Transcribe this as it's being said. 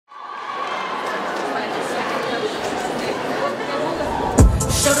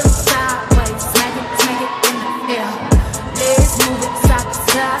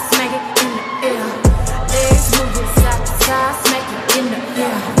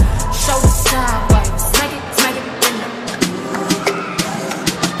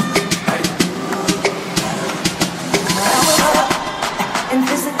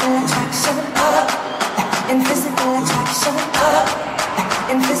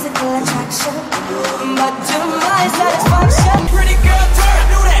physical attraction, but to my satisfaction. Pretty girl, turn,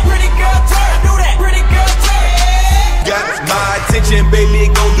 do that. Pretty girl, turn, do that. Pretty girl, turn. Got my attention, baby,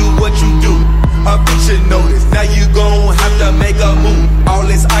 go do what you do. A picture notice, now you gon' have to make a move. All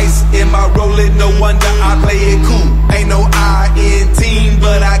this ice in my rolling, no wonder I play it cool. Ain't no I in team,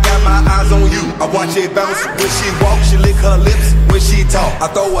 but I got my eyes on you. I watch it bounce when she walk, she lick her lips when she talk. I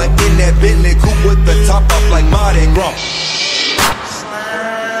throw her in that Bentley coupe with the top up like Mardi Gras.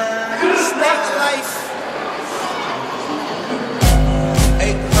 Snake life.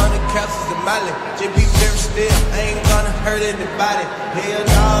 800 castles in Mali. Just be very still, I ain't gonna hurt anybody. Hell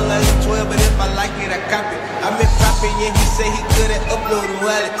no, like 12, but if I like it, I copy. I'm in Poppy and he say he good at uploading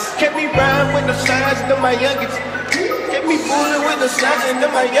wallets. Kept me riding with no signs to my youngest. Kept me fooling with no signs to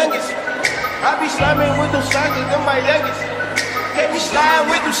my youngest. I be slamming with no signs to my youngest. Kept me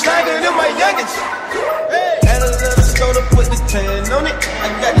sliding with no signs to my youngest. Add a little soda, put the tan on it.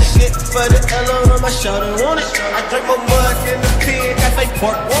 I got the shit for the L on my shoulder, want it. I drink more mud than the pig, got fake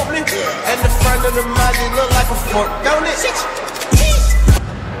pork, want me. And the front of the Mozzie look like a fork, don't it?